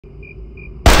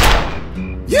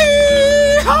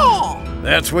Caw!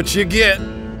 That's what you get.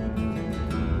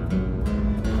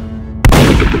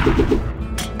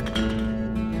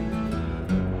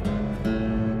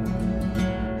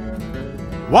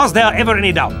 Was there ever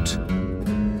any doubt?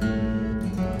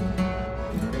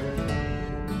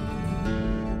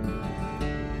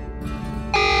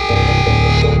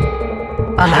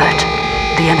 Alert.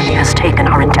 The enemy has taken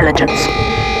our intelligence.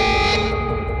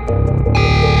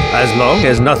 As long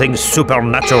as nothing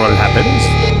supernatural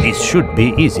happens, this should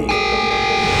be easy.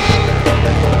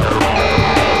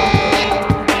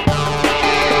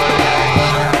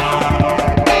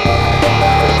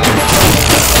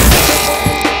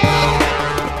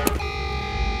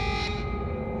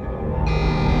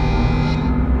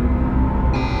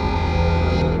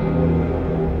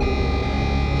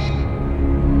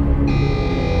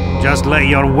 Just lay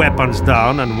your weapons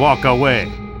down and walk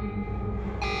away.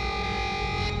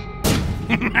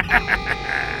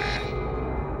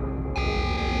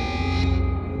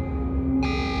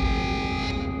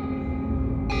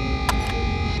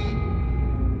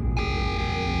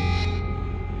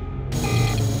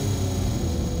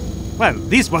 Well,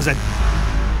 this was a...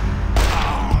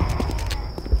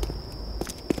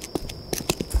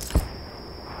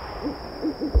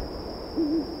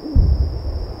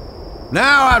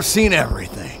 Now I've seen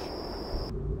everything.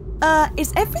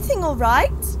 Is everything all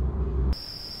right?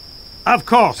 Of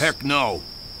course. Heck no.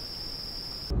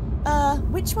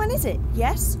 Which one is it?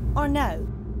 Yes or no?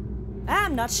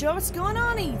 I'm not sure what's going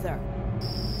on either.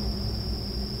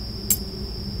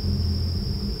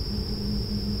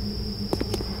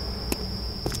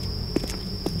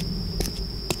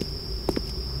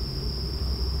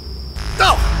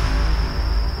 Go!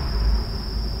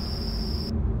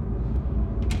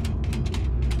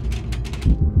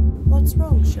 What's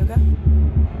wrong, sugar?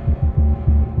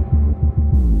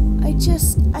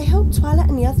 I hope Twilight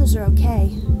and the others are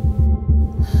okay.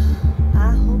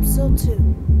 I hope so too.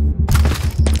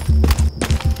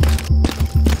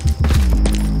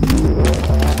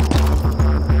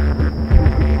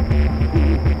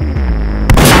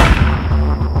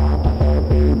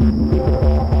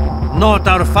 Not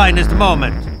our finest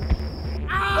moment.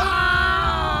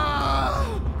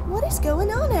 What is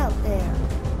going on out there?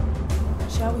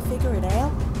 Shall we figure it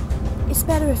out? It's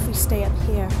better if we stay up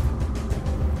here.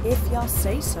 If y'all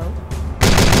say so.